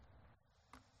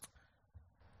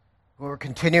We're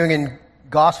continuing in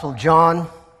Gospel of John.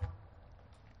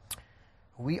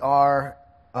 We are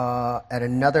at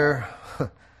another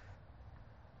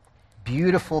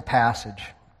beautiful passage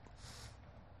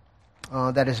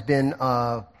that has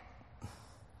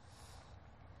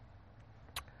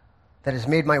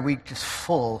made my week just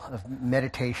full of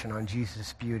meditation on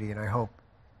Jesus' beauty, and I hope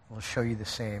will show you the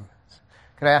same.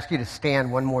 Could I ask you to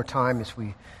stand one more time as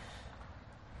we,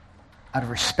 out of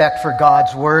respect for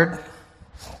God's Word?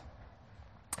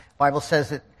 The Bible says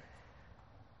that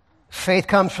faith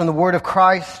comes from the Word of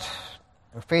Christ,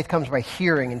 or faith comes by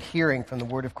hearing, and hearing from the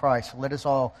Word of Christ. So let us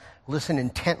all listen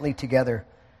intently together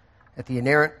at the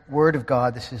inerrant Word of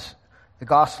God. This is the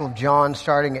Gospel of John,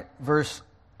 starting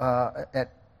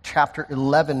at chapter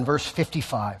 11, verse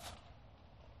 55.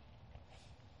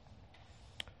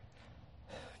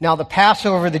 Now the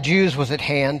Passover of the Jews was at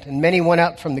hand, and many went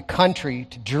out from the country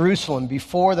to Jerusalem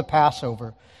before the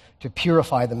Passover to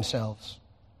purify themselves.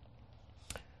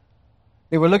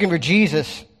 They were looking for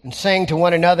Jesus and saying to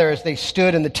one another as they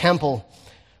stood in the temple,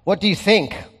 "What do you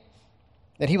think?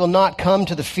 That he will not come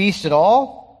to the feast at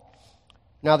all?"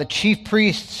 Now the chief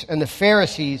priests and the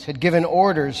Pharisees had given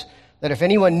orders that if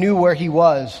anyone knew where he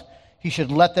was, he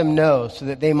should let them know so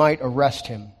that they might arrest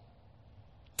him.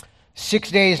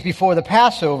 6 days before the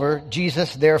Passover,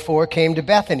 Jesus therefore came to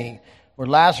Bethany, where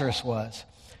Lazarus was,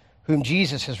 whom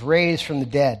Jesus has raised from the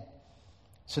dead.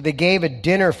 So they gave a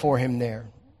dinner for him there.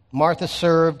 Martha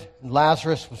served, and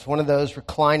Lazarus was one of those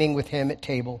reclining with him at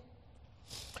table.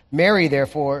 Mary,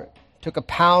 therefore, took a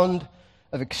pound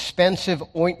of expensive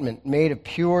ointment made of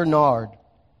pure nard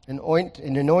and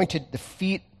anointed the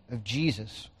feet of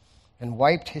Jesus and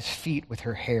wiped his feet with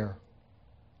her hair.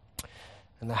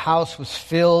 And the house was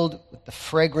filled with the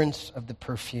fragrance of the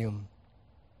perfume.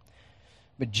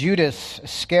 But Judas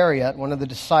Iscariot, one of the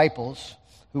disciples,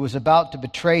 who was about to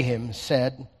betray him,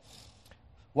 said,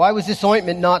 "Why was this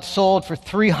ointment not sold for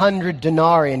 300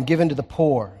 denarii and given to the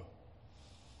poor?"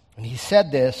 And he said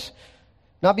this,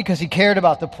 not because he cared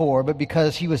about the poor, but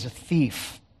because he was a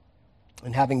thief.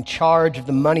 And having charge of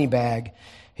the money bag,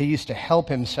 he used to help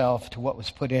himself to what was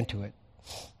put into it.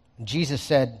 And Jesus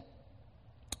said,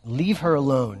 "Leave her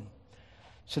alone,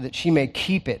 so that she may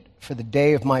keep it for the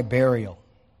day of my burial.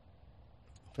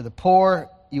 For the poor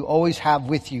you always have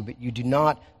with you, but you do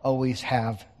not always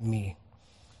have me."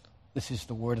 This is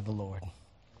the word of the Lord.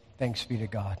 Thanks be to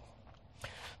God.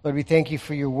 Lord, we thank you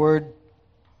for your word.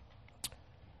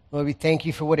 Lord, we thank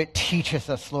you for what it teaches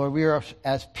us, Lord. We are,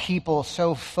 as people,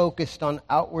 so focused on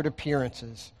outward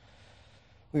appearances.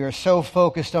 We are so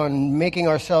focused on making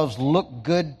ourselves look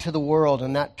good to the world,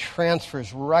 and that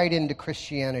transfers right into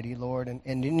Christianity, Lord, and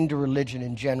into religion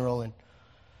in general. And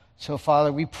so,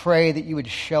 Father, we pray that you would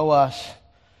show us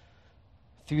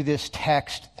through this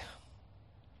text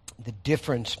the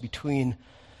difference between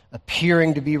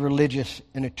appearing to be religious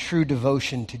and a true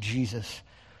devotion to Jesus.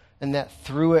 And that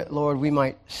through it, Lord, we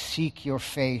might seek your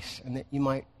face and that you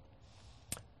might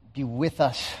be with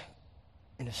us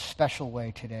in a special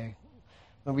way today.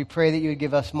 Lord, we pray that you would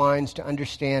give us minds to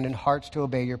understand and hearts to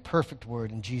obey your perfect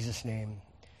word. In Jesus' name,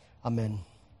 amen.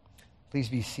 Please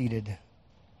be seated.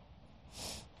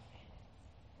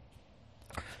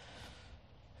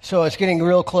 So it's getting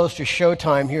real close to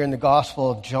showtime here in the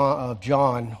Gospel of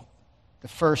John. The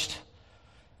first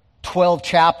 12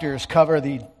 chapters cover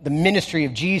the ministry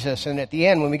of Jesus. And at the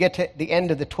end, when we get to the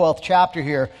end of the 12th chapter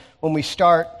here, when we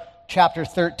start chapter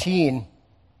 13,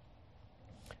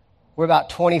 we're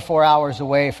about 24 hours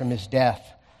away from his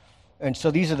death. And so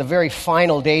these are the very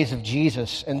final days of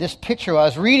Jesus. And this picture, while I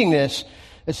was reading this,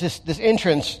 it's this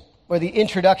entrance, where the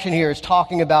introduction here is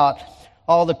talking about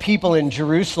all the people in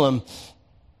Jerusalem.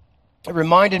 It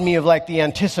reminded me of like the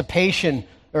anticipation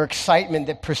or excitement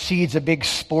that precedes a big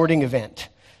sporting event.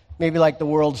 Maybe like the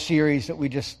World Series that we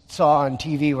just saw on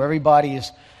TV, where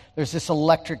there's this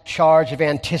electric charge of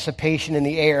anticipation in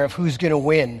the air of who's going to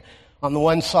win. On the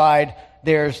one side,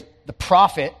 there's the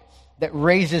prophet that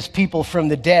raises people from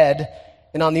the dead,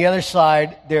 and on the other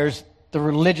side, there's the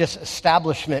religious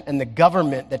establishment and the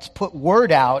government that's put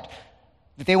word out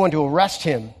that they want to arrest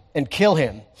him and kill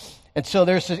him. And so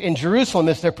in Jerusalem,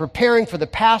 as they're preparing for the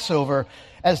Passover,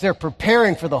 as they're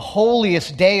preparing for the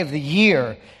holiest day of the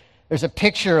year, there's a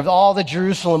picture of all the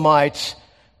Jerusalemites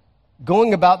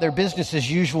going about their business as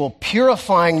usual,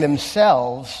 purifying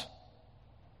themselves,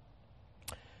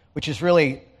 which is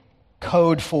really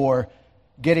code for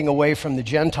getting away from the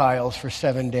Gentiles for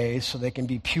 7 days so they can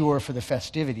be pure for the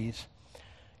festivities.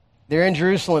 They're in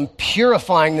Jerusalem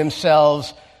purifying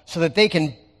themselves so that they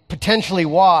can potentially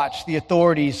watch the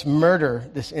authorities murder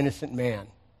this innocent man.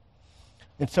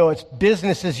 And so it's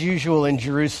business as usual in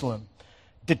Jerusalem.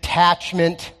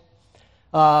 detachment.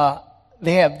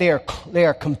 They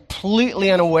are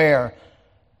completely unaware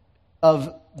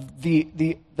of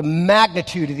the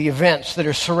magnitude of the events that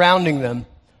are surrounding them,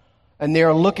 and they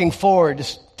are looking forward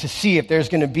to see if there's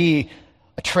going to be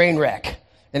a train wreck.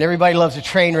 And everybody loves a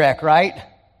train wreck, right?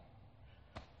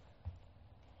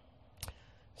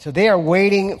 So they are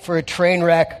waiting for a train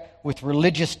wreck with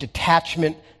religious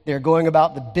detachment. They're going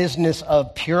about the business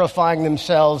of purifying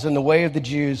themselves in the way of the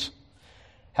Jews,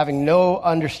 having no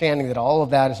understanding that all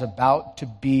of that is about to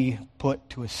be put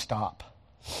to a stop.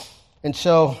 And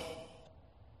so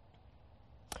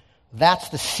that's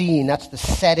the scene, that's the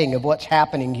setting of what's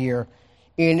happening here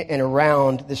in and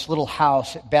around this little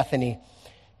house at Bethany.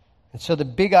 And so the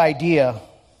big idea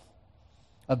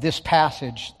of this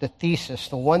passage, the thesis,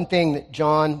 the one thing that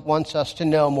John wants us to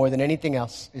know more than anything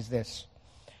else is this: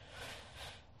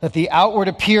 that the outward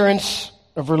appearance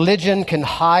of religion can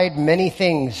hide many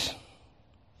things,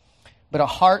 but a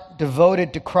heart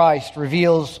devoted to Christ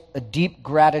reveals a deep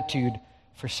gratitude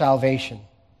for salvation.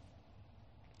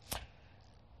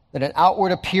 That an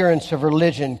outward appearance of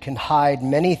religion can hide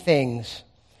many things,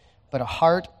 but a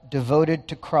heart devoted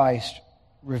to Christ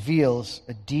reveals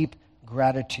a deep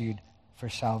gratitude for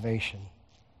salvation.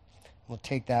 We'll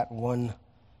take that one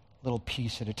little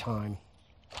piece at a time.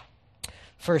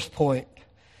 First point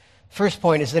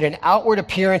is that an outward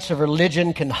appearance of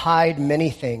religion can hide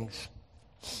many things.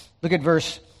 Look at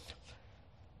verse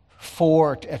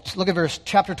 4. Look at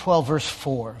chapter 12, verse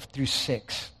 4 through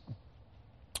 6.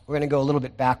 We're going to go a little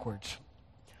bit backwards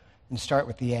and start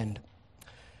with the end.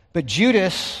 But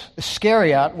Judas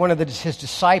Iscariot, one of his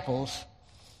disciples,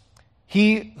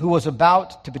 he who was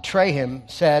about to betray him,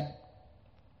 said,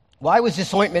 "Why was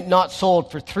this ointment not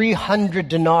sold for 300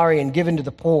 denarii and given to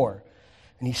the poor?"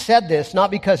 And he said this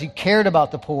not because he cared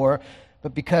about the poor,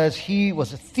 but because he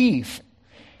was a thief,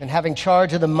 and having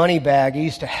charge of the money bag, he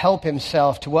used to help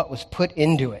himself to what was put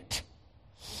into it.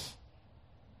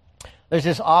 There's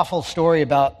this awful story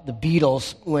about the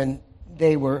Beatles when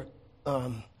they were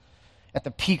at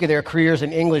the peak of their careers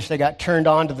in English. They got turned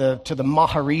on to the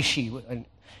Maharishi,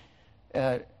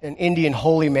 an Indian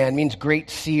holy man, means great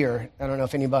seer. I don't know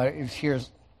if anybody is here.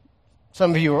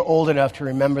 Some of you are old enough to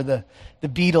remember the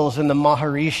Beatles and the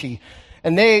Maharishi.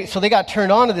 And they got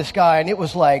turned on to this guy, and it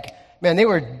was like, man, they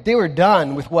were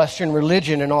done with Western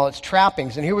religion and all its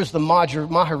trappings. And here was the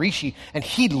Maharishi, and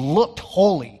he looked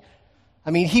holy.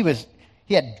 I mean, he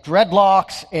had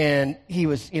dreadlocks, and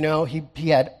he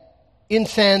had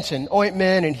incense and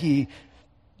ointment, and he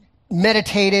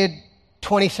meditated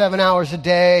 27 hours a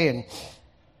day, and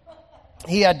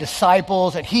he had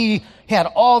disciples, and he had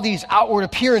all these outward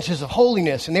appearances of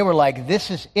holiness, and they were like, this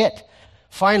is it.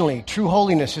 Finally, true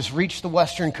holiness has reached the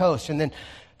western coast. And then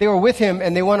they were with him,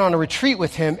 and they went on a retreat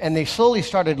with him, and they slowly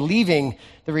started leaving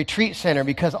the retreat center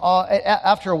because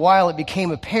after a while it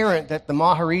became apparent that the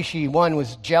Maharishi, one,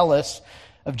 was jealous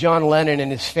of John Lennon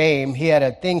and his fame. He had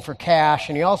a thing for cash,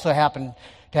 and he also happened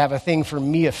to have a thing for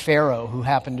Mia Farrow, who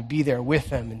happened to be there with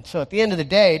them. And so at the end of the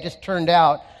day, it just turned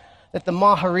out that the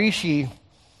Maharishi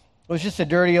was just a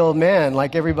dirty old man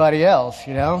like everybody else,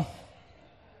 you know?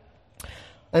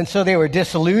 And so they were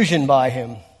disillusioned by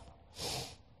him.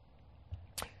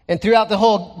 And throughout the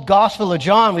whole Gospel of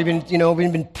John, we've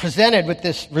been presented with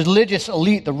this religious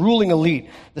elite, the ruling elite,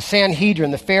 the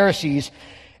Sanhedrin, the Pharisees,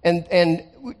 and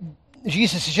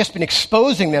Jesus has just been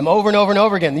exposing them over and over and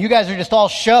over again. You guys are just all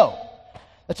show.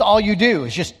 That's all you do.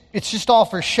 It's just all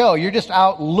for show. You're just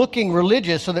out looking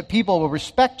religious so that people will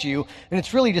respect you, and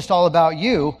it's really just all about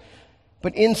you.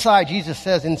 But inside, Jesus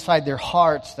says, inside their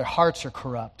hearts are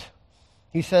corrupt.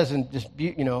 He says in this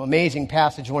amazing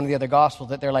passage in one of the other Gospels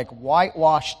that they're like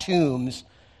whitewashed tombs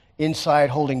inside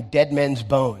holding dead men's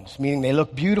bones, meaning they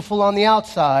look beautiful on the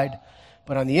outside,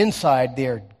 but on the inside they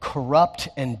are corrupt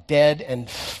and dead and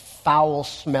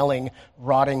foul-smelling,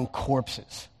 rotting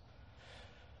corpses.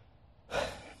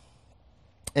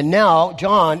 And now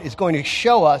John is going to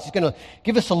show us, he's going to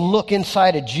give us a look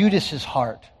inside of Judas's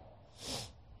heart.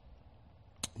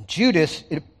 Judas,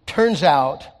 it turns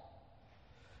out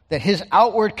that his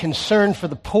outward concern for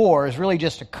the poor is really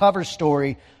just a cover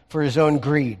story for his own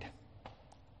greed.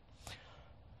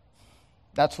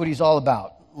 That's what he's all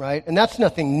about, right? And that's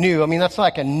nothing new. I mean, that's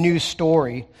like a new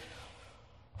story.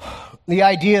 The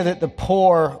idea that the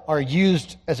poor are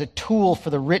used as a tool for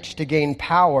the rich to gain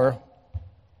power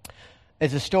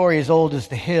is a story as old as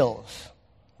the hills,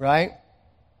 right?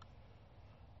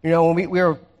 You know, when we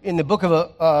were in the book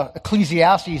of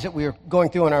Ecclesiastes that we were going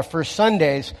through on our first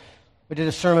Sundays, we did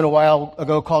a sermon a while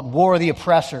ago called War of the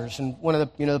Oppressors, and one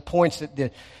of the points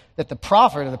that that the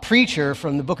prophet or the preacher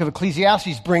from the book of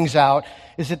Ecclesiastes brings out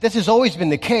is that this has always been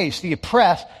the case. The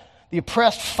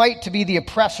oppressed fight to be the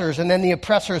oppressors, and then the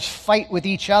oppressors fight with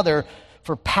each other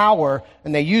for power,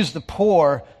 and they use the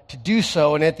poor to do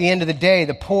so, and at the end of the day,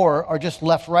 the poor are just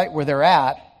left right where they're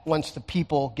at once the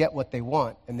people get what they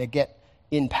want and they get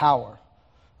in power.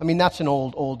 I mean, that's an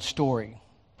old story.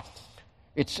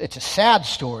 It's a sad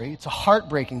story. It's a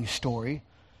heartbreaking story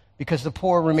because the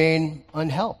poor remain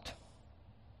unhelped.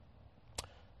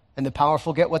 And the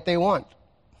powerful get what they want.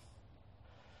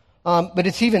 But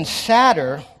it's even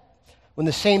sadder when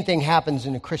the same thing happens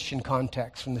in a Christian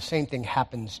context, when the same thing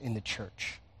happens in the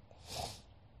church.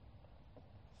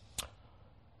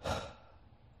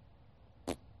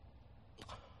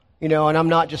 You know, and I'm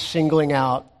not just singling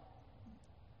out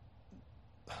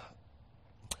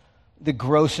the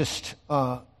grossest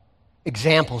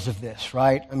examples of this,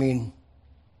 right? I mean,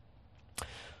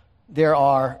 there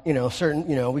are,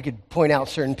 we could point out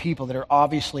certain people that are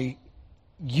obviously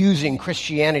using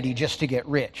Christianity just to get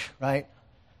rich, right?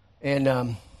 And,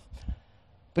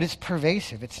 but it's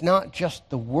pervasive. It's not just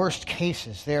the worst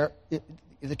cases.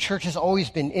 The church has always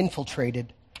been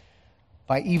infiltrated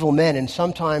by evil men, and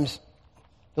sometimes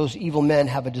those evil men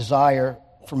have a desire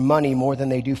for money more than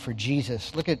they do for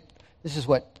Jesus. This is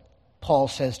what Paul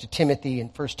says to Timothy in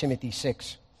 1 Timothy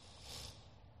 6.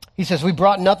 He says, "We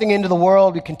brought nothing into the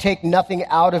world, we can take nothing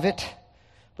out of it.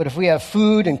 But if we have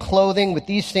food and clothing, with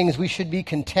these things we should be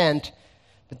content.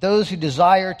 But those who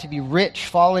desire to be rich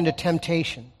fall into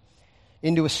temptation,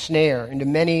 into a snare, into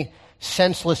many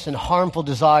senseless and harmful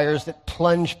desires that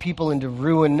plunge people into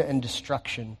ruin and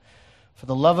destruction. For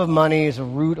the love of money is a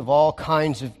root of all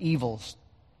kinds of evils.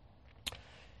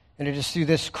 And it is through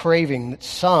this craving that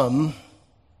some,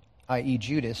 i.e.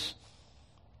 Judas,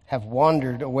 have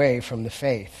wandered away from the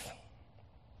faith."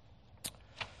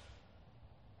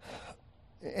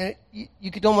 And you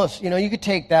could almost, you could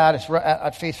take that as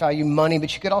at face value money,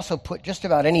 but you could also put just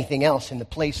about anything else in the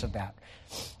place of that.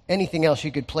 Anything else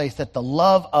you could place that the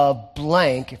love of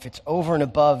blank, if it's over and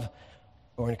above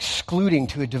or excluding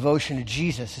to a devotion to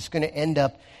Jesus, is going to end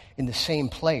up in the same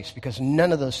place because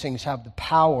none of those things have the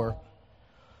power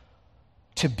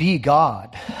to be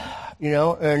God.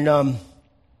 And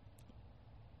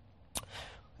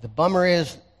the bummer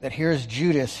is that here's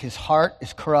Judas. His heart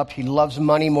is corrupt. He loves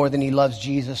money more than he loves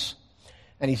Jesus.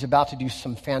 And he's about to do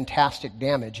some fantastic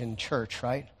damage in church,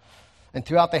 right? And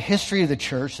throughout the history of the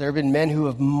church, there have been men who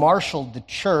have marshaled the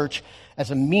church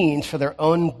as a means for their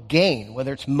own gain,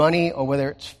 whether it's money or whether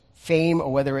it's fame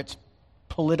or whether it's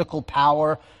political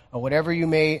power or whatever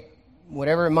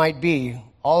it might be,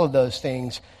 all of those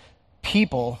things,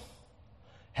 people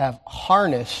have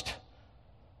harnessed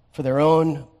for their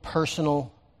own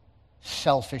personal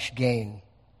selfish gain.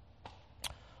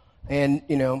 And,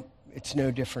 it's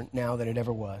no different now than it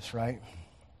ever was, right?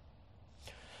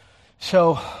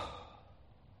 So,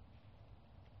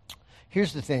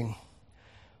 here's the thing.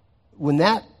 When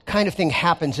that kind of thing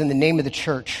happens in the name of the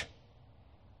church,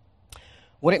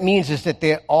 what it means is that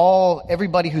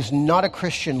everybody who's not a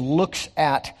Christian looks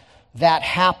at that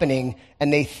happening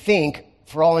and they think,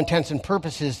 for all intents and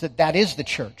purposes, that is the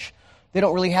church. They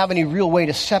don't really have any real way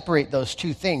to separate those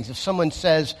two things. If someone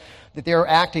says that they're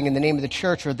acting in the name of the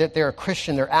church or that they're a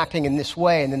Christian, they're acting in this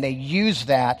way, and then they use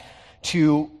that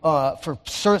for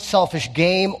selfish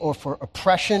gain or for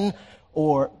oppression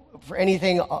or for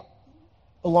anything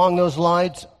along those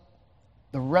lines,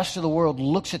 the rest of the world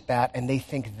looks at that and they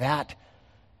think that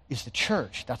is the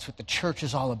church. That's what the church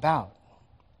is all about.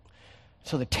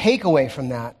 So the takeaway from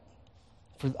that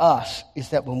for us is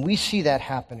that when we see that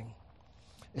happening,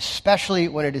 especially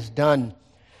when it is done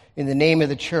in the name of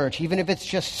the church, even if it's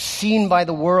just seen by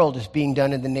the world as being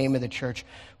done in the name of the church,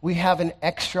 we have an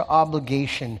extra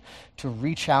obligation to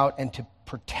reach out and to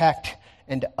protect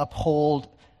and to uphold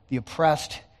the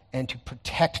oppressed and to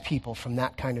protect people from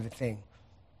that kind of a thing.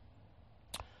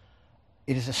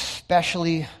 It is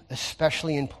especially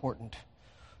important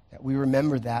that we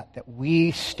remember that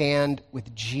we stand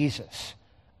with Jesus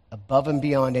above and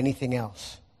beyond anything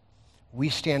else. We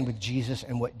stand with Jesus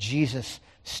and what Jesus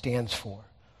stands for.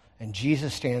 And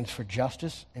Jesus stands for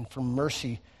justice and for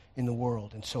mercy in the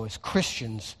world. And so as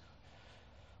Christians,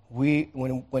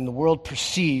 when the world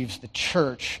perceives the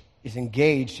church is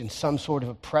engaged in some sort of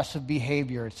oppressive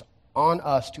behavior, it's on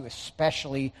us to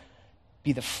especially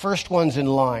be the first ones in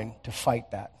line to fight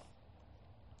that.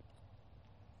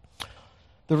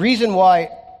 The reason why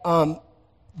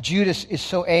Judas is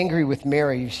so angry with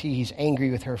Mary, you see he's angry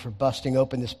with her for busting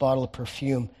open this bottle of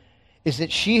perfume, is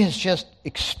that she has just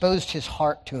exposed his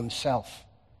heart to himself.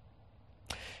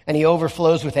 And he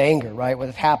overflows with anger, right?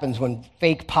 What happens when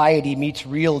fake piety meets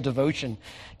real devotion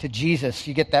to Jesus.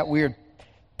 You get that weird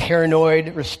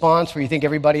paranoid response where you think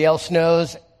everybody else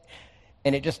knows,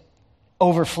 and it just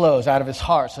overflows out of his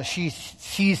heart. So she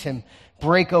sees him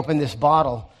break open this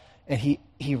bottle, and he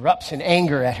erupts in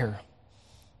anger at her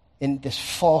in this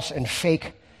false and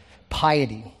fake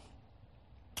piety.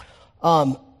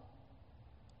 And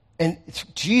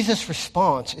Jesus'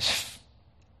 response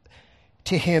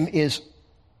to him is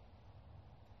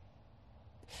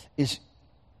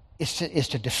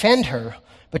to defend her,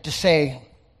 but to say,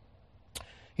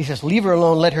 he says, leave her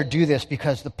alone, let her do this,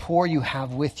 because the poor you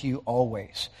have with you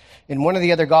always. In one of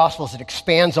the other Gospels, it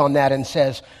expands on that and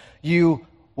says, you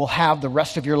will have the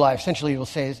rest of your life. Essentially, it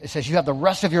says, you have the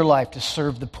rest of your life to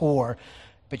serve the poor,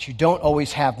 but you don't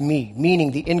always have me,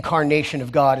 meaning the incarnation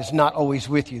of God is not always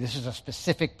with you. This is a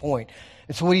specific point.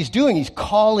 And so what he's doing, he's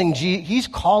calling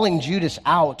Judas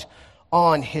out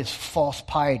on his false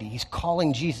piety. He's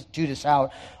calling Judas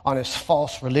out on his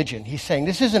false religion. He's saying,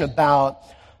 this isn't about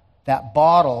that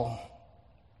bottle.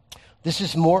 This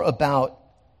is more about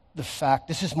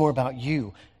this is more about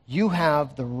you. You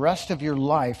have the rest of your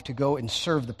life to go and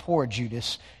serve the poor,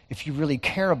 Judas, if you really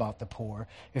care about the poor,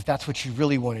 if that's what you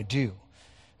really want to do.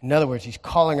 In other words, he's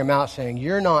calling him out saying,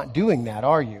 you're not doing that,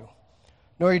 are you?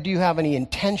 Nor do you have any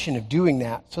intention of doing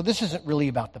that. So this isn't really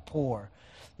about the poor.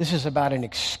 This is about an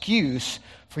excuse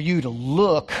for you to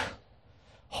look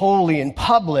holy in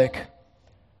public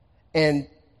and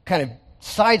kind of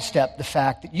sidestep the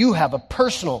fact that you have a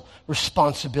personal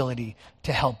responsibility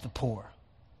to help the poor.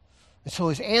 And so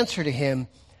his answer to him,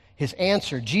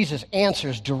 Jesus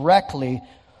answers directly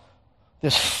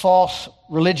this false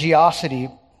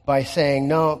religiosity by saying,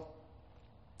 no,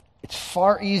 it's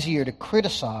far easier to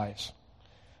criticize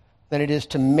than it is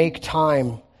to make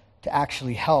time to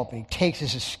actually help. And he takes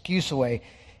his excuse away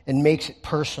and makes it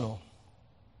personal.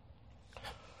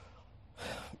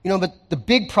 But the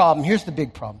big problem, here's the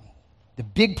big problem. The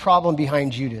big problem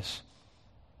behind Judas,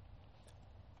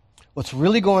 what's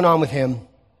really going on with him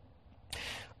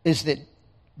is that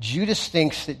Judas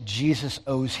thinks that Jesus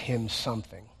owes him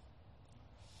something.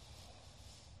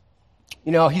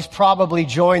 He's probably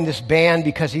joined this band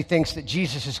because he thinks that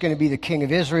Jesus is going to be the king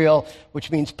of Israel, which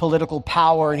means political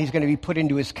power, and he's going to be put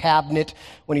into his cabinet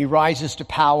when he rises to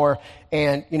power.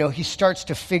 And, he starts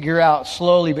to figure out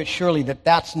slowly but surely that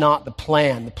that's not the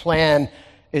plan. The plan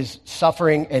is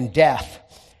suffering and death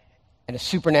and a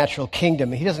supernatural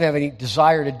kingdom. And he doesn't have any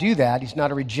desire to do that. He's not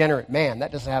a regenerate man.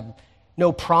 That doesn't have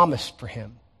no promise for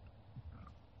him.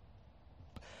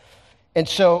 And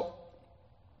so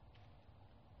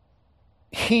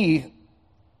he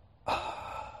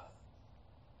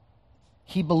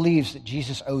believes that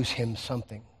Jesus owes him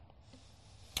something.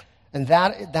 And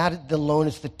that alone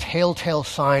is the telltale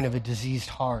sign of a diseased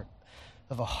heart,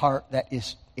 of a heart that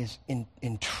is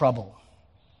in trouble.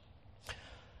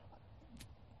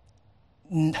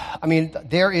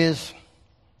 There is,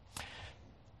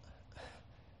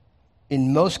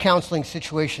 in most counseling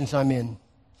situations I'm in,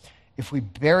 if we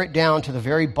bear it down to the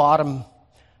very bottom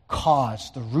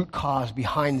cause, the root cause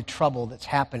behind the trouble that's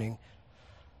happening,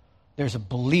 there's a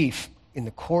belief in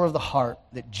the core of the heart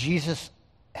that Jesus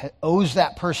owes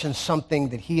that person something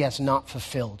that he has not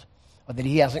fulfilled or that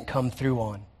he hasn't come through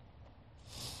on.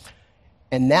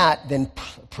 And that then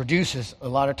produces, a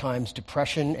lot of times,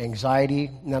 depression, anxiety.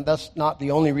 Now, that's not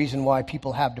the only reason why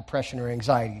people have depression or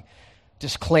anxiety.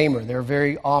 Disclaimer, there are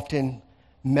very often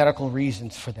medical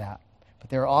reasons for that. But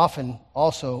there are often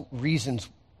also reasons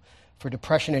for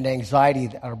depression and anxiety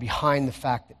that are behind the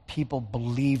fact that people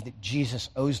believe that Jesus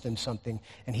owes them something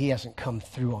and he hasn't come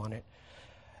through on it.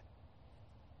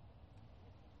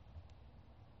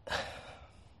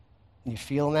 You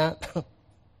feeling that?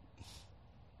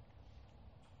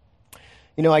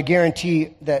 I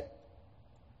guarantee that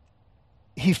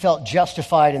he felt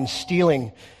justified in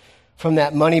stealing from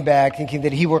that money bag, thinking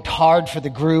that he worked hard for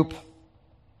the group.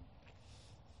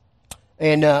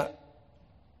 And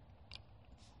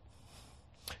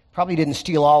probably didn't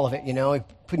steal all of it, He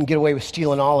couldn't get away with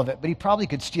stealing all of it, but he probably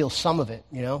could steal some of it,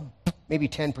 maybe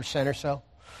 10% or so.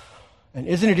 And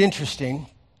isn't it interesting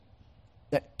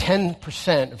that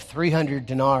 10% of 300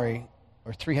 denarii,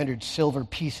 or 300 silver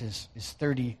pieces, is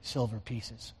 30 silver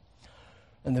pieces.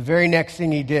 And the very next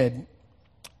thing he did,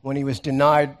 when he was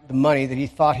denied the money that he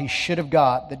thought he should have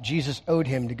got, that Jesus owed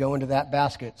him to go into that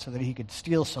basket so that he could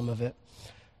steal some of it,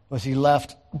 was he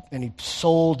left and he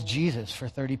sold Jesus for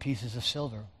 30 pieces of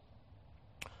silver.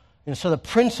 And so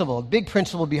the big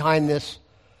principle behind this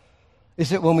is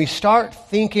that when we start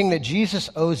thinking that Jesus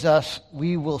owes us,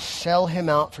 we will sell him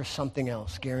out for something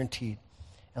else, guaranteed.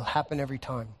 It'll happen every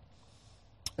time.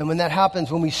 And when that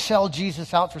happens, when we sell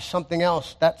Jesus out for something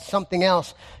else, that something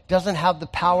else doesn't have the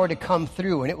power to come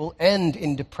through, and it will end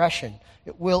in depression.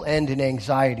 It will end in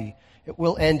anxiety. It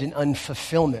will end in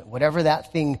unfulfillment, whatever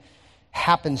that thing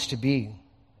happens to be.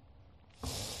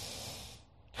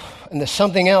 And the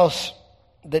something else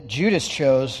that Judas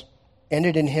chose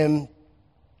ended in him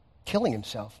killing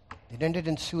himself. It ended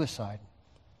in suicide.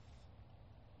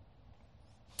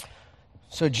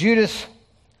 So Judas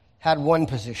had one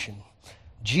position.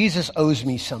 Jesus owes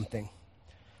me something.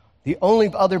 The only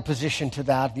other position to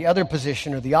that, the other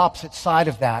position or the opposite side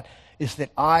of that, is that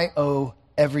I owe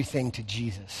everything to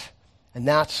Jesus. And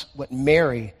that's what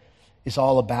Mary is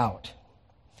all about.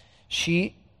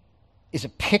 She is a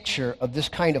picture of this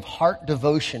kind of heart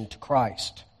devotion to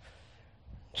Christ.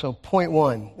 So point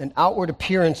one, an outward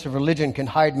appearance of religion can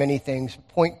hide many things.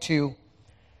 Point two,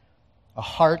 a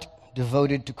heart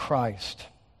devoted to Christ.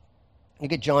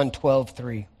 Look at John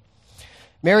 12:3.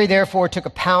 Mary therefore took a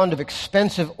pound of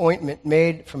expensive ointment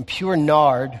made from pure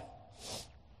nard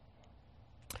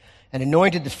and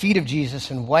anointed the feet of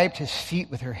Jesus and wiped his feet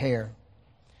with her hair.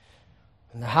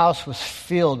 And the house was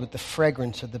filled with the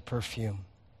fragrance of the perfume.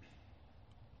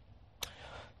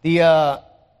 The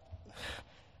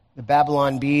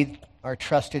Babylon Bee, our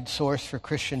trusted source for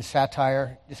Christian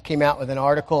satire, just came out with an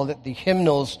article that the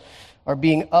hymnals are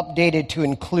being updated to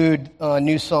include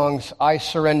new songs, I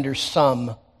Surrender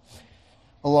Some,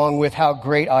 along with How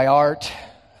Great I Art,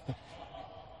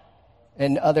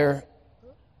 and other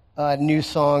new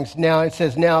songs. Now it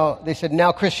says,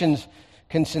 now Christians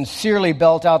can sincerely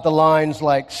belt out the lines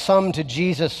like, some to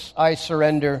Jesus I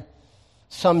surrender,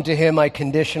 some to him I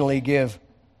conditionally give,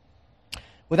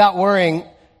 without worrying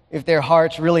if their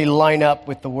hearts really line up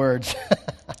with the words.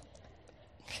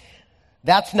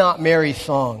 That's not Mary's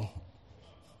song.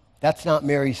 That's not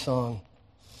Mary's song.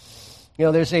 You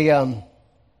know, there's a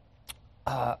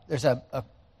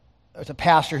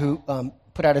pastor who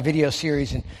put out a video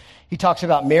series, and he talks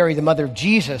about Mary, the mother of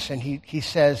Jesus, and he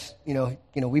says, you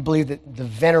know, we believe that the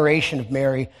veneration of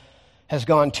Mary has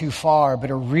gone too far, but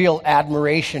a real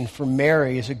admiration for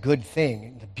Mary is a good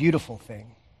thing, a beautiful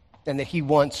thing, and that he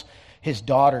wants his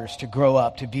daughters to grow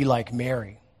up to be like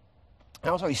Mary. And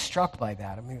I was always struck by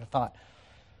that. I mean, I thought,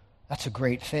 that's a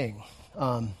great thing.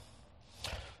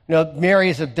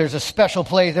 Mary there's a special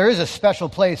place. There is a special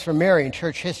place for Mary in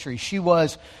church history. She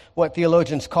was what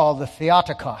theologians call the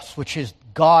Theotokos, which is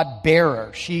God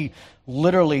bearer. She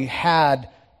literally had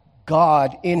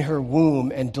God in her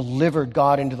womb and delivered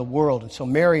God into the world. And so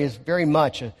Mary is very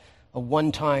much a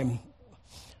one-time,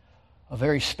 a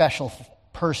very special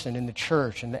person in the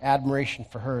church, and the admiration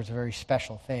for her is a very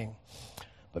special thing.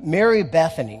 But Mary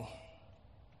Bethany,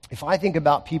 if I think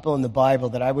about people in the Bible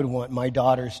that I would want my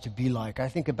daughters to be like, I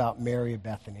think about Mary of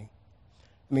Bethany.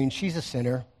 I mean, she's a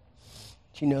sinner.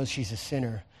 She knows she's a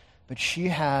sinner. But she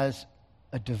has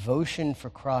a devotion for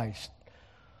Christ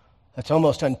that's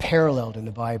almost unparalleled in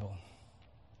the Bible.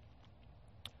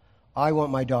 I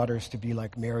want my daughters to be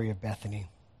like Mary of Bethany.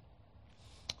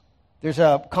 There's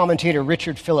a commentator,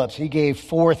 Richard Phillips. He gave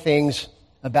 4 things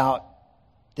about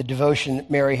the devotion that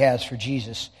Mary has for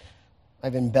Jesus.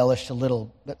 I've embellished a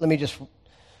little, but let me just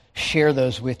share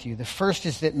those with you. The first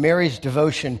is that Mary's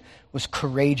devotion was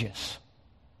courageous.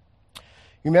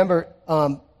 You remember,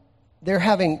 they're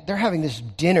having this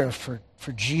dinner for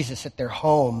Jesus at their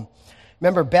home.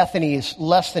 Remember, Bethany is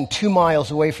less than 2 miles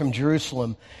away from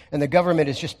Jerusalem, and the government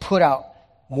has just put out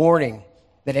warning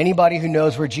that anybody who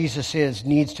knows where Jesus is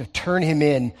needs to turn him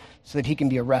in so that he can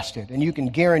be arrested. And you can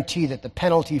guarantee that the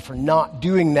penalty for not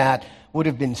doing that would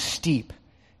have been steep.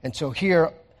 And so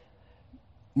here,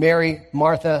 Mary,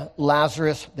 Martha,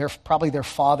 Lazarus, probably their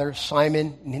father,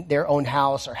 Simon, in their own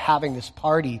house, are having this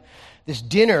party, this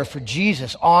dinner for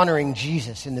Jesus, honoring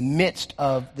Jesus in the midst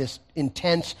of this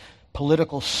intense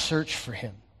political search for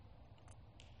him.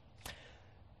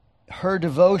 Her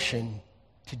devotion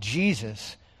to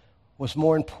Jesus was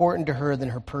more important to her than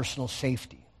her personal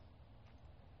safety.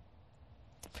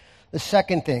 The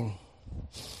second thing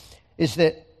is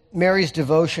that Mary's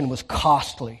devotion was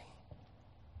costly.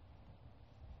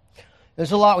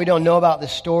 There's a lot we don't know about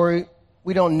this story.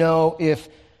 We don't know if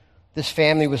this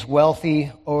family was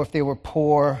wealthy or if they were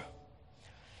poor.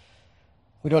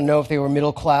 We don't know if they were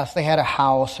middle class. They had a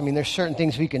house. I mean, there's certain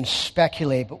things we can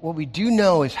speculate, but what we do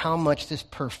know is how much this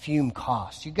perfume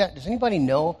costs. Does anybody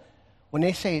know when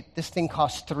they say this thing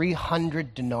costs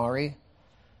 300 denarii? Do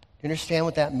you understand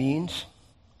what that means?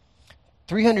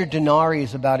 300 denarii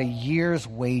is about a year's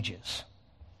wages.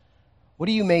 What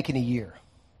do you make in a year?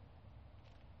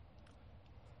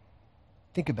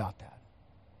 Think about that.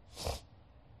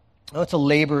 Now, it's a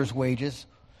laborer's wages.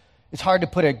 It's hard to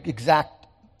put an exact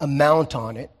amount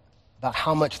on it, about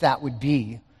how much that would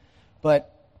be.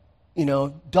 But,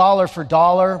 dollar for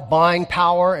dollar, buying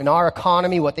power in our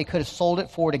economy, what they could have sold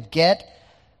it for to get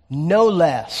no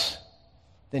less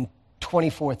than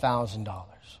 $24,000.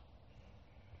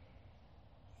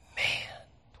 Man,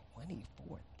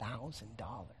 $24,000.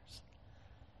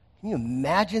 Can you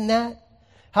imagine that?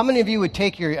 How many of you would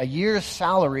take a year's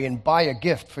salary and buy a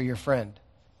gift for your friend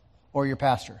or your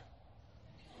pastor?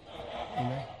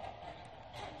 Amen.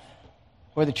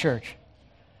 Or the church?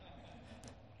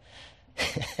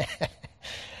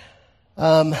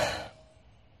 You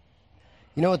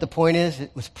know what the point is?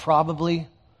 It was probably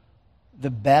the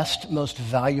best, most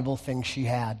valuable thing she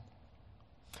had.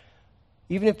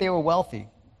 Even if they were wealthy,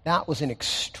 that was an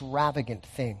extravagant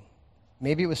thing.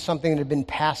 Maybe it was something that had been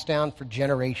passed down for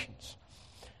generations.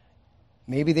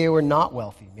 Maybe they were not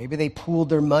wealthy. Maybe they pooled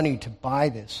their money to buy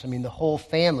this. I mean, the whole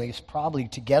family is probably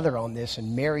together on this,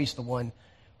 and Mary's the one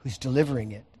who's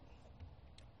delivering it.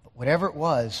 But whatever it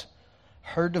was,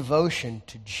 her devotion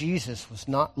to Jesus was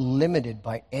not limited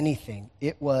by anything.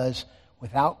 It was,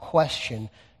 without question,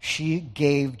 she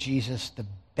gave Jesus the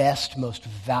best, most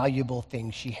valuable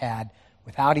thing she had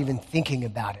without even thinking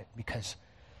about it, because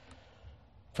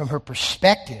from her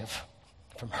perspective,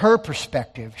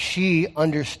 she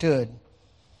understood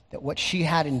that what she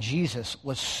had in Jesus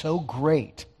was so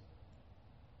great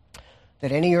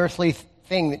that any earthly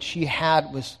thing that she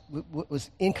had was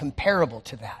incomparable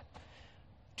to that.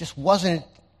 Just wasn't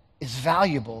as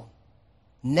valuable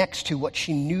next to what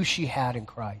she knew she had in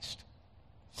Christ.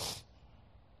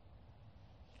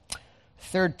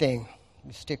 Third thing, let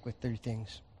me stick with three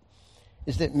things,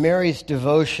 is that Mary's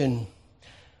devotion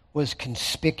was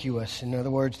conspicuous. In other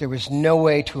words, there was no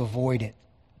way to avoid it.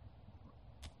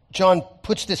 John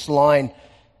puts this line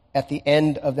at the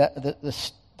end of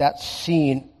that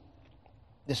scene,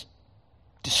 this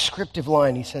descriptive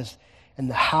line. He says, "And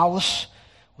the house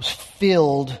was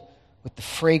filled with the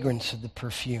fragrance of the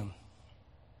perfume."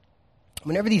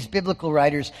 Whenever these biblical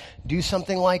writers do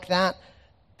something like that,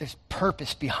 there's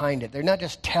purpose behind it. They're not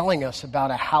just telling us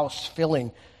about a house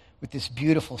filling with this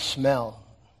beautiful smell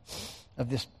of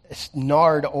this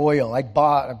nard oil. I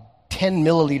bought a 10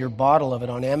 milliliter bottle of it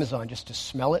on Amazon just to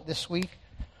smell it this week.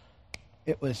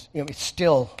 It was, it's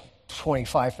still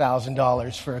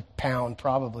 $25,000 for a pound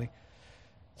probably.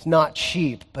 It's not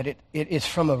cheap, but it is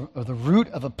from the root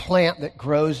of a plant that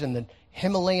grows in the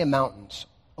Himalaya mountains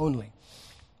only.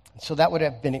 And so that would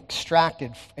have been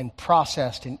extracted and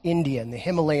processed in India in the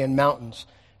Himalayan mountains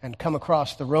and come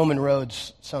across the Roman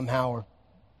roads somehow or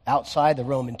outside the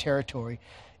Roman territory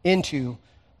into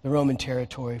the Roman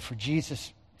territory for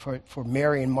Jesus, for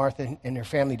Mary and Martha and their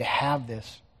family to have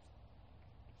this.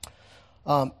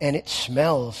 And it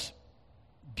smells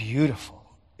beautiful.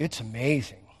 It's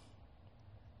amazing.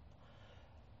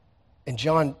 And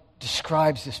John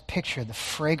describes this picture, the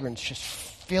fragrance just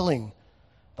filling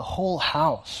the whole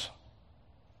house.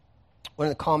 One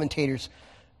of the commentators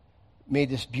made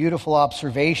this beautiful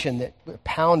observation that a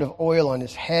pound of oil on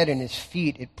his head and his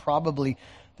feet,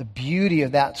 the beauty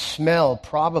of that smell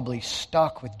probably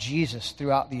stuck with Jesus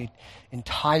throughout the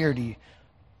entirety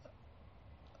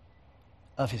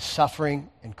of his suffering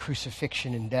and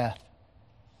crucifixion and death.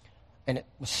 And it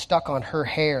was stuck on her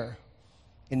hair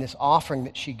in this offering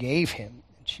that she gave him.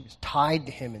 And she was tied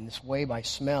to him in this way by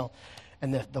smell.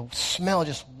 And the smell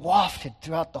just wafted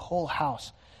throughout the whole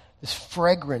house. This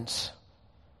fragrance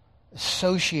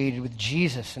associated with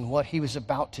Jesus and what he was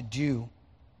about to do.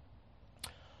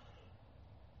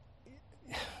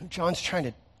 John's trying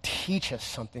to teach us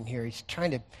something here. He's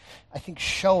trying to, I think,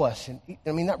 show us.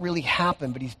 And that really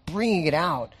happened, but he's bringing it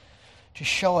out to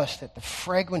show us that the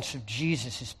fragrance of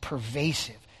Jesus is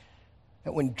pervasive.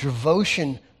 That when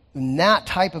devotion, when that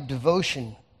type of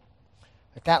devotion,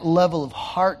 at that level of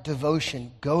heart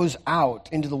devotion goes out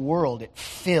into the world, it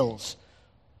fills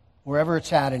wherever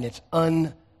it's at, and it's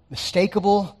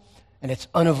unmistakable and it's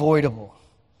unavoidable.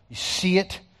 You see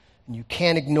it and you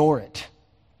can't ignore it.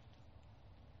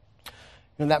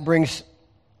 And that brings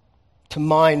to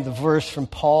mind the verse from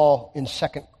Paul in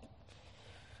 2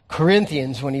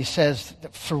 Corinthians when he says,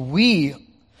 that "For we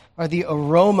are the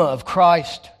aroma of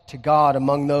Christ to God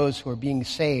among those who are being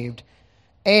saved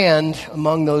and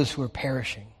among those who are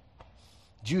perishing."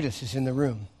 Judas is in the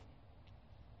room.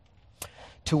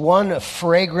 To one, a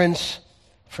fragrance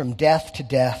from death to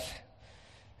death,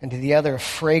 and to the other, a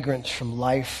fragrance from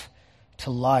life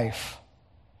to life.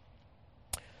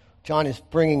 John is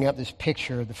bringing up this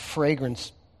picture of the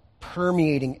fragrance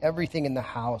permeating everything in the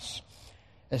house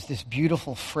as this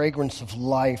beautiful fragrance of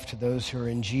life to those who are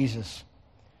in Jesus.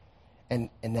 And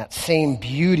that same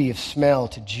beauty of smell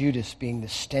to Judas being the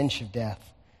stench of death.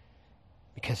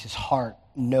 because his heart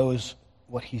knows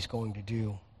what he's going to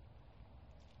do.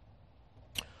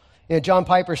 John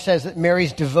Piper says that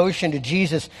Mary's devotion to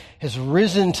Jesus has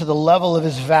risen to the level of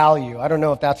his value. I don't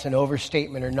know if that's an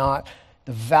overstatement or not.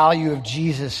 The value of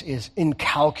Jesus is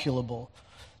incalculable.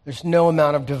 There's no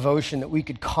amount of devotion that we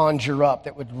could conjure up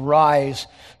that would rise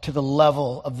to the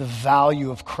level of the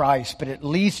value of Christ. But at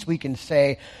least we can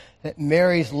say that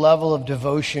Mary's level of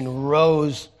devotion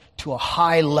rose to a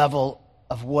high level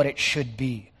of what it should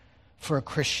be for a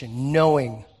Christian,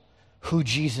 knowing who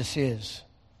Jesus is.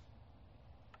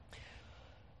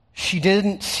 She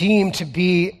didn't seem to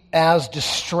be as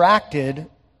distracted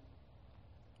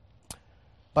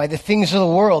by the things of the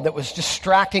world that was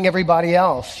distracting everybody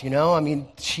else,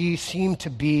 she seemed to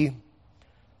be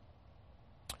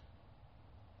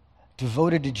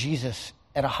devoted to Jesus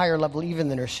at a higher level even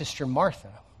than her sister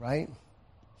Martha, right?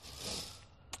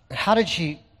 And how did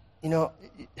she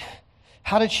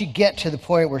get to the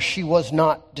point where she was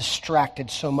not distracted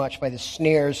so much by the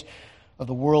snares of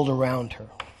the world around her?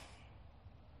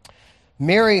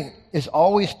 Mary is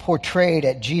always portrayed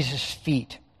at Jesus'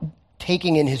 feet,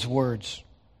 taking in his words.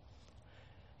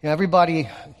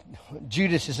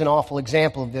 Judas is an awful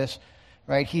example of this,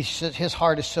 right? His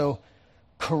heart is so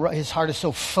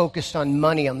focused on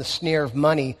money, on the snare of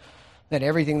money, that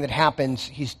everything that happens,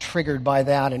 he's triggered by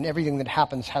that, and everything that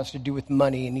happens has to do with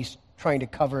money, and he's trying to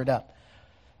cover it up.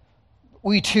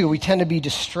 We tend to be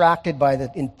distracted by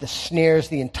the snares,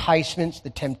 the enticements,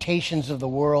 the temptations of the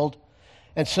world.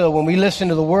 And so when we listen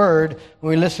to the Word,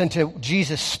 when we listen to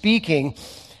Jesus speaking,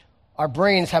 our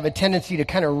brains have a tendency to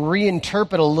kind of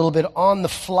reinterpret a little bit on the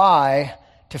fly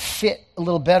to fit a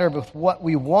little better with what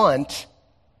we want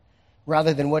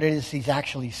rather than what it is he's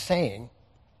actually saying.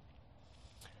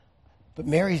 But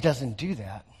Mary doesn't do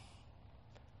that.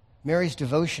 Mary's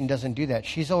devotion doesn't do that.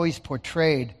 She's always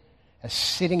portrayed as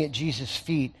sitting at Jesus'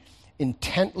 feet,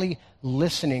 intently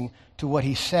listening to what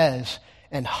he says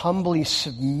and humbly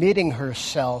submitting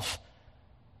herself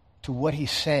to what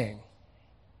he's saying.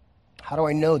 How do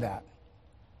I know that?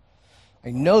 I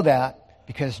know that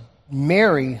because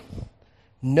Mary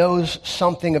knows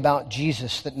something about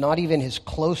Jesus that not even his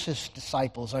closest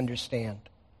disciples understand.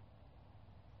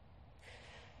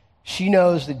 She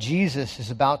knows that Jesus is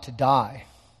about to die.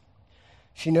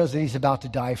 She knows that he's about to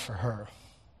die for her.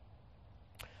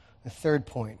 The third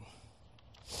point.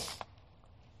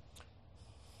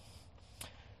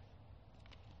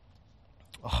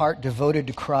 A heart devoted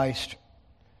to Christ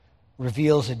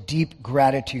reveals a deep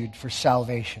gratitude for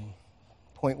salvation.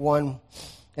 Point 1,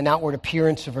 an outward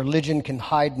appearance of religion can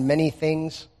hide many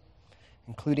things,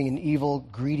 including an evil,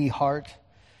 greedy heart.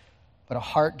 But a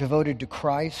heart devoted to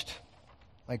Christ,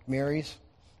 like Mary's,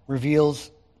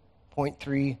 reveals, point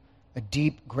 3, a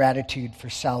deep gratitude for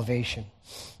salvation.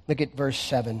 Look at verse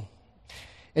 7.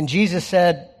 And Jesus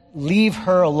said, "Leave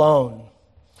her alone,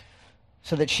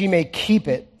 so that she may keep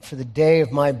it for the day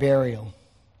of my burial,"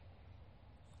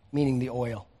 meaning the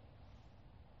oil.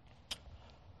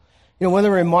 One of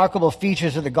the remarkable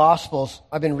features of the Gospels,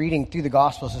 I've been reading through the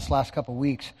Gospels this last couple of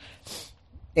weeks,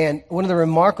 and one of the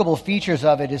remarkable features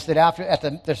of it is that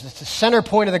the center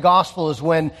point of the Gospel is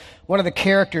when one of the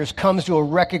characters comes to a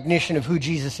recognition of who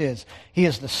Jesus is. He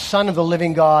is the Son of the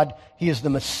living God. He is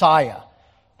the Messiah.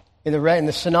 In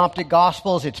the Synoptic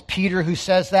Gospels, it's Peter who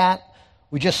says that.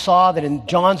 We just saw that in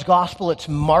John's Gospel, it's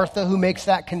Martha who makes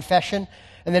that confession.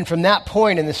 And then from that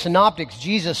point in the Synoptics,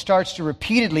 Jesus starts to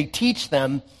repeatedly teach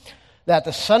them that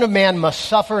the Son of Man must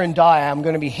suffer and die. I'm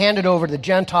going to be handed over to the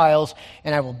Gentiles,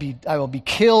 and I will be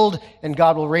killed, and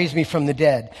God will raise me from the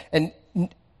dead. And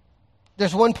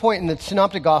there's one point in the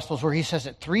Synoptic Gospels where he says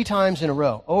it 3 times in a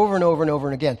row, over and over and over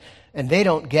and again, and they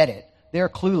don't get it. They're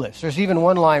clueless. There's even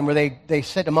one line where they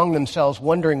sit among themselves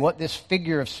wondering what this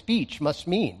figure of speech must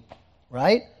mean,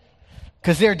 right?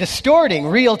 Because they're distorting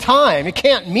real time. It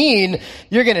can't mean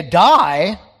you're going to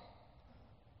die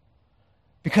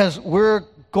because we're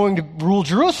going to rule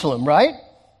Jerusalem, right?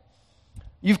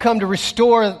 You've come to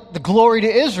restore the glory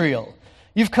to Israel.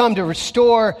 You've come to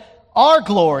restore our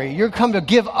glory. You've come to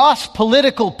give us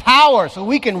political power so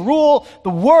we can rule the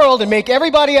world and make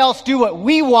everybody else do what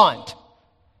we want.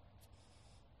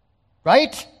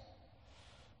 Right?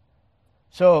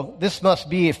 So this must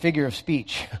be a figure of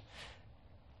speech.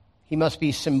 He must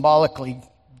be symbolically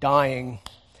dying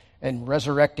and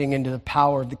resurrecting into the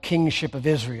power of the kingship of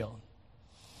Israel.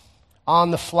 On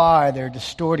the fly, they're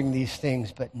distorting these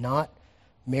things, but not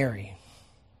Mary.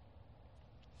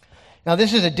 Now,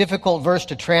 this is a difficult verse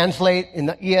to translate in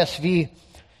the ESV.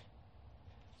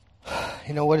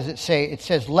 What does it say? It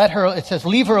says,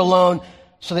 leave her alone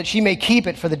so that she may keep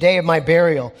it for the day of my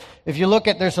burial. If you look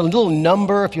at, there's a little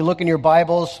number, if you look in your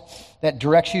Bibles, that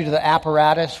directs you to the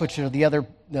apparatus, which are the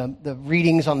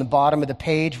readings on the bottom of the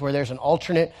page where there's an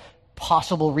alternate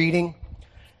possible reading.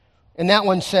 And that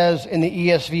one says in the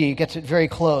ESV, it gets it very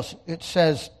close. It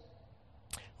says,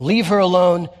 leave her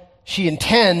alone. She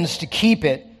intends to keep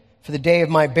it for the day of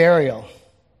my burial.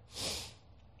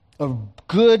 A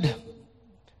good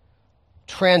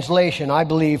translation, I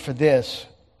believe, for this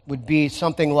would be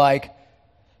something like,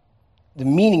 the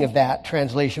meaning of that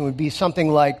translation would be something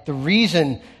like, the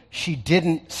reason she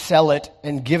didn't sell it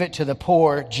and give it to the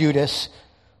poor, Judas,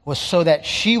 was so that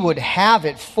she would have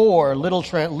it for,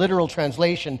 literal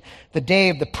translation, the day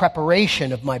of the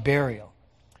preparation of my burial.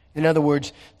 In other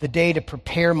words, the day to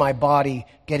prepare my body,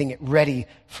 getting it ready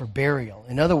for burial.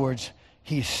 In other words,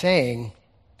 he's saying,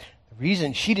 the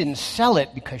reason she didn't sell it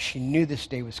because she knew this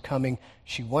day was coming.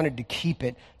 She wanted to keep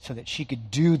it so that she could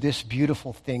do this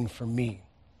beautiful thing for me.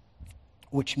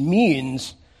 Which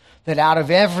means that out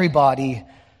of everybody,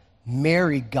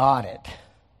 Mary got it.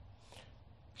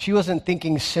 She wasn't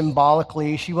thinking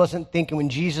symbolically. She wasn't thinking when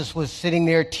Jesus was sitting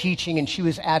there teaching and she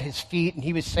was at his feet and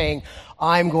he was saying,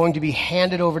 I'm going to be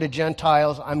handed over to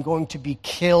Gentiles. I'm going to be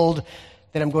killed.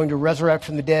 Then I'm going to resurrect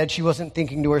from the dead. She wasn't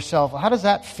thinking to herself, how does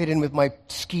that fit in with my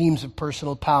schemes of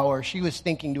personal power? She was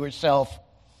thinking to herself,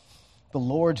 the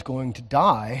Lord's going to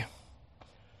die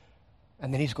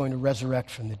and then he's going to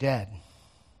resurrect from the dead.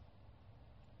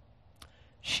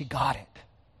 She got it.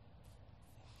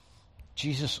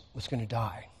 Jesus was going to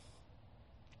die.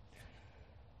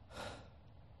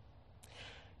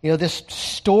 You know, this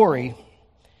story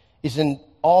is in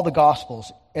all the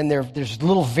Gospels, and there's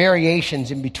little variations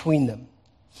in between them.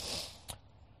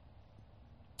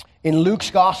 In Luke's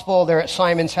Gospel, they're at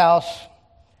Simon's house,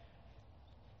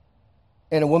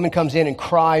 and a woman comes in and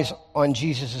cries on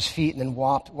Jesus' feet and then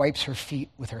wipes her feet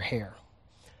with her hair.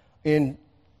 In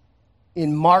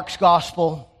Mark's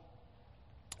Gospel,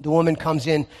 the woman comes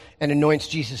in and anoints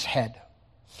Jesus' head.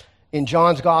 In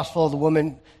John's Gospel, the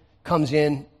woman comes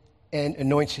in and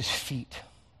anoints his feet.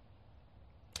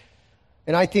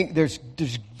 And I think there's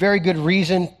very good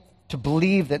reason to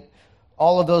believe that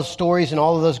all of those stories and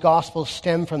all of those Gospels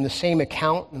stem from the same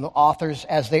account, and the authors,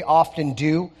 as they often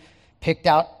do, picked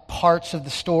out parts of the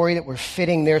story that were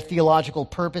fitting their theological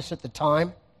purpose at the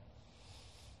time.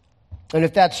 And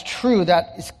if that's true,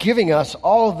 that is giving us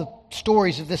all of the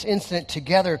stories of this incident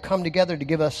come together to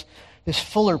give us this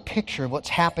fuller picture of what's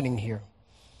happening here.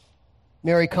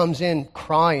 Mary comes in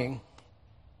crying,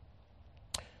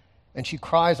 and she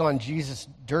cries on Jesus'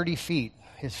 dirty feet,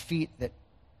 his feet that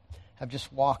have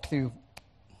just walked through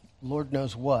Lord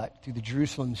knows what, through the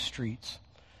Jerusalem streets,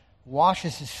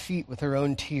 washes his feet with her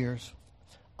own tears,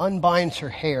 unbinds her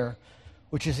hair,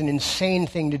 which is an insane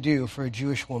thing to do for a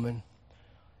Jewish woman.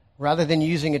 Rather than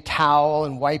using a towel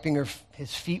and wiping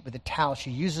his feet with a towel, she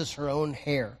uses her own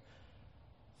hair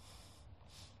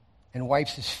and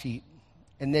wipes his feet.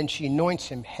 And then she anoints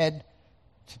him head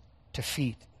to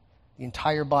feet, the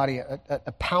entire body.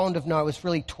 A pound of nard was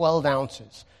really 12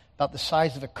 ounces, about the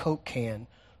size of a Coke can,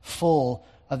 full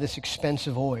of this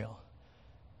expensive oil.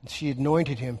 And she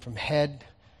anointed him from head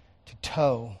to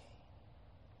toe,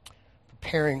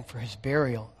 preparing for his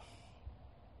burial.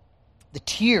 The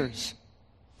tears.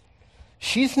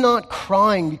 She's not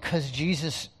crying because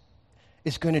Jesus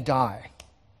is going to die.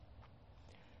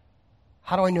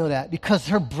 How do I know that? Because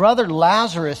her brother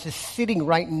Lazarus is sitting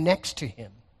right next to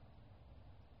him.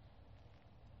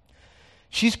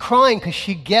 She's crying because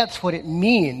she gets what it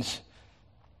means.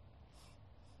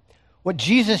 What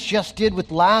Jesus just did with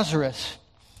Lazarus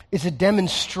is a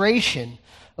demonstration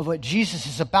of what Jesus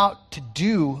is about to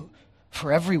do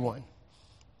for everyone.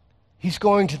 He's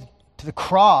going to the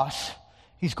cross,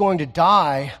 he's going to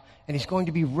die, and he's going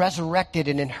to be resurrected.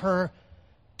 And in her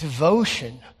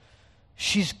devotion,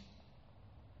 she's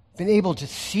been able to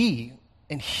see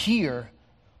and hear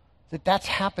that that's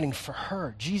happening for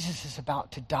her. Jesus is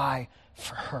about to die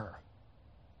for her.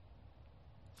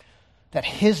 That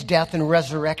his death and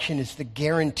resurrection is the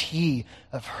guarantee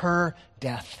of her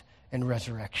death and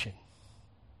resurrection.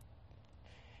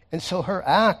 And so her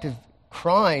act of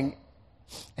crying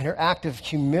and her act of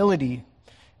humility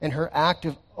and her act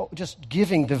of just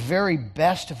giving the very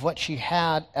best of what she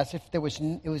had as if it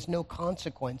was no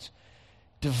consequence,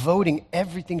 devoting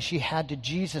everything she had to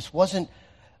Jesus, wasn't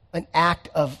an act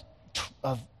of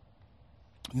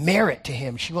merit to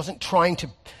him. She wasn't trying to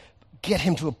get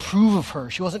him to approve of her.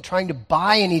 She wasn't trying to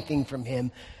buy anything from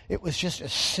him. It was just a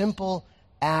simple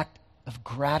act of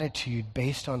gratitude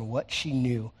based on what she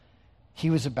knew he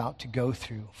was about to go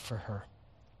through for her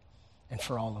and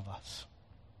for all of us.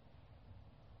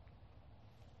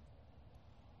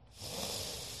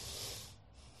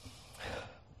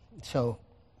 So,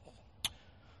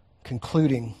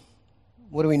 concluding,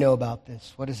 what do we know about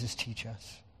this? What does this teach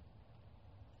us?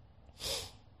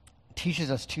 It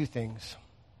teaches us two things.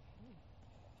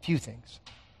 Few things.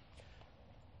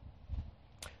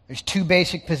 There's two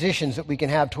basic positions that we can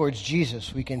have towards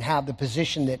Jesus. We can have the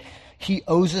position that he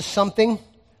owes us something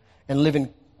and live in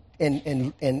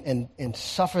and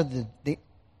suffer the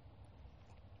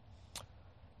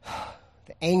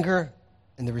anger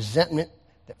and the resentment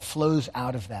that flows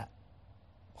out of that.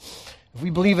 If we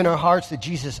believe in our hearts that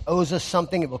Jesus owes us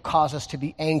something, it will cause us to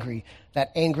be angry.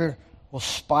 That anger will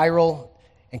spiral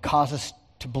and cause us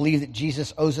to believe that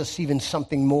Jesus owes us even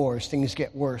something more as things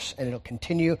get worse, and it'll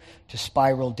continue to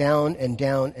spiral down and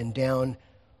down and down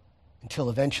until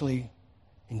eventually,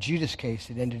 in Judas'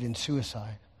 case, it ended in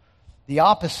suicide. The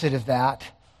opposite of that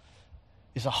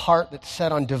is a heart that's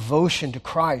set on devotion to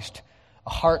Christ, a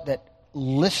heart that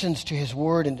listens to his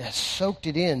word and has soaked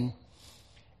it in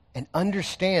and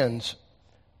understands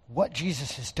what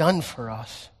Jesus has done for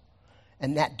us.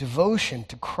 And that devotion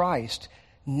to Christ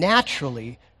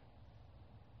naturally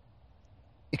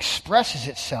expresses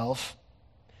itself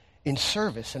in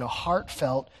service, in a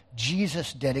heartfelt,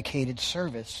 Jesus-dedicated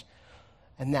service.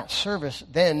 And that service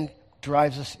then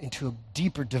drives us into a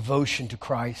deeper devotion to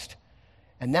Christ.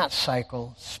 And that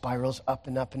cycle spirals up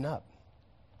and up and up.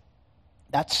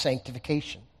 That's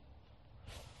sanctification.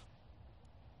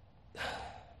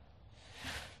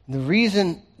 The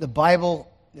reason the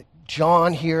Bible,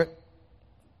 John here,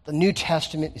 the New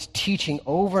Testament is teaching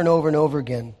over and over and over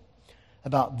again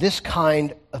about this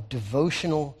kind of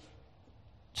devotional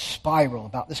spiral,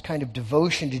 about this kind of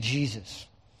devotion to Jesus.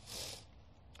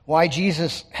 Why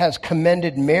Jesus has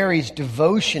commended Mary's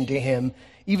devotion to him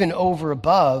even over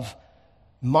above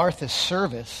Martha's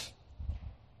service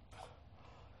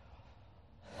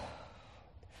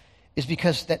is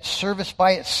because that service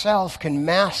by itself can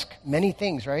mask many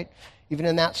things, right? Even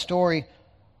in that story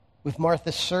with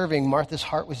Martha serving, Martha's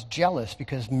heart was jealous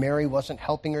because Mary wasn't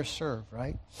helping her serve,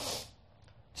 right?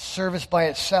 Service by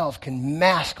itself can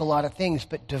mask a lot of things,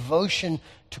 but devotion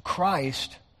to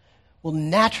Christ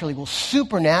will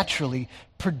supernaturally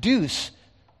produce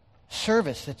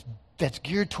service that's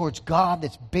geared towards God,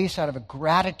 that's based out of a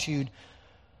gratitude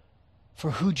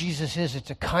for who Jesus is. It's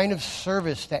a kind of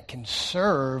service that can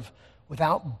serve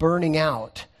without burning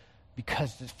out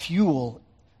because the fuel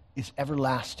is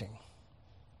everlasting.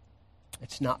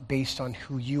 It's not based on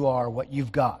who you are, what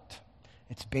you've got.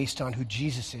 It's based on who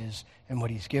Jesus is and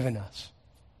what he's given us.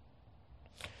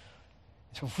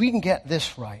 So if we can get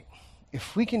this right, the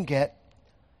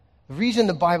reason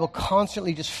the Bible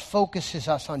constantly just focuses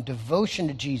us on devotion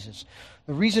to Jesus,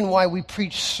 the reason why we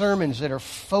preach sermons that are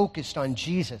focused on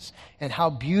Jesus and how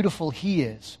beautiful he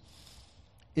is,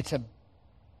 it's a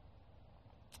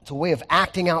way of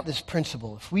acting out this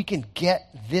principle. If we can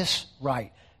get this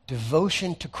right,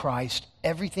 devotion to Christ,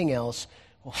 everything else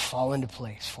will fall into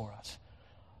place for us.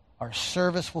 Our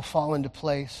service will fall into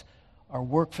place. Our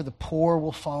work for the poor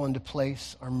will fall into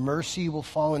place. Our mercy will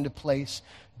fall into place.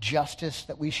 Justice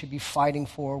that we should be fighting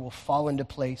for will fall into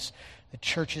place. The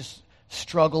church's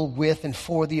struggle with and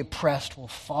for the oppressed will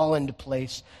fall into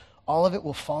place. All of it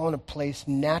will fall into place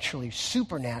naturally,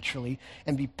 supernaturally,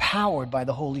 and be powered by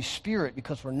the Holy Spirit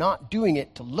because we're not doing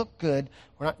it to look good.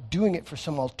 We're not doing it for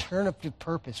some alternative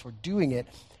purpose. We're doing it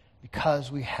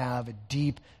because we have a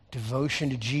deep devotion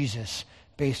to Jesus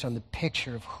based on the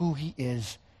picture of who he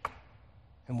is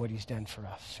and what he's done for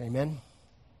us. Amen?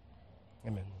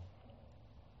 Amen.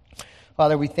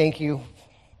 Father, we thank you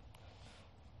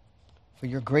for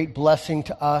your great blessing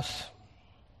to us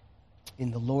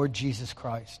in the Lord Jesus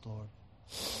Christ, Lord.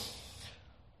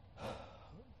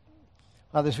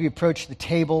 Father, as we approach the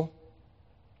table,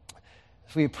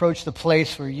 as we approach the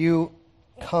place where you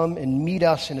come and meet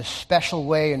us in a special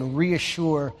way and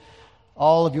reassure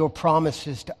all of your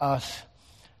promises to us,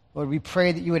 Lord, we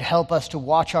pray that you would help us to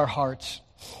watch our hearts.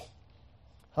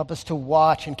 Help us to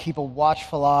watch and keep a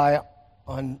watchful eye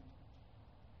on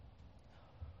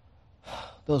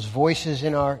those voices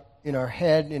in our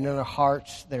head and in our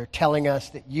hearts that are telling us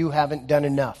that you haven't done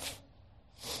enough.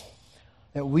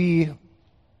 That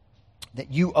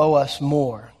you owe us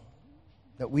more.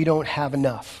 That we don't have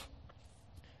enough.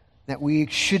 That we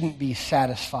shouldn't be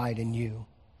satisfied in you.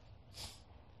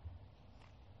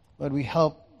 Lord, we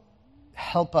help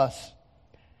us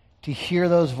to hear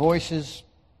those voices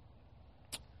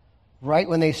right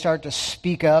when they start to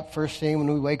speak up, first thing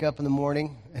when we wake up in the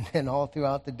morning and then all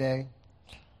throughout the day.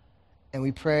 And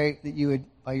we pray that you would,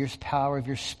 by your power of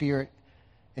your Spirit,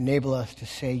 enable us to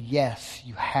say, yes,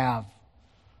 you have.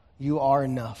 You are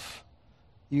enough.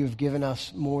 You have given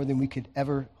us more than we could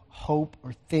ever hope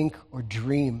or think or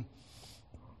dream.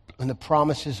 And the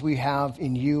promises we have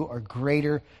in you are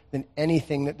greater than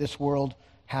anything that this world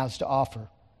has to offer.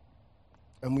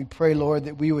 And we pray, Lord,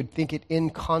 that we would think it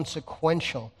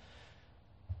inconsequential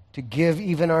to give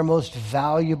even our most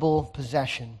valuable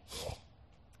possession,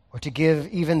 or to give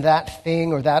even that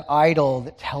thing or that idol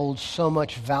that holds so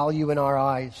much value in our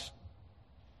eyes,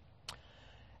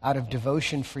 out of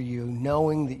devotion for you,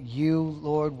 knowing that you,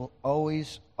 Lord, will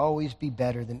always, always be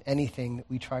better than anything that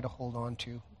we try to hold on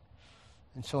to.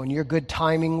 And so in your good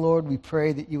timing, Lord, we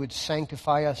pray that you would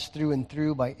sanctify us through and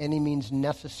through by any means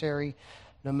necessary,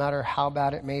 no matter how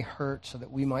bad it may hurt, so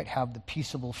that we might have the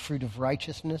peaceable fruit of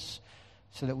righteousness,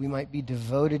 so that we might be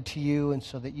devoted to you, and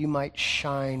so that you might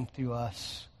shine through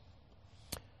us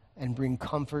and bring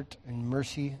comfort and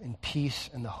mercy and peace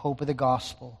and the hope of the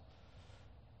gospel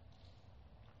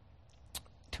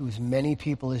to as many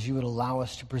people as you would allow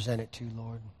us to present it to,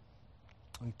 Lord.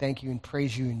 We thank you and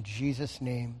praise you in Jesus'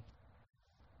 name.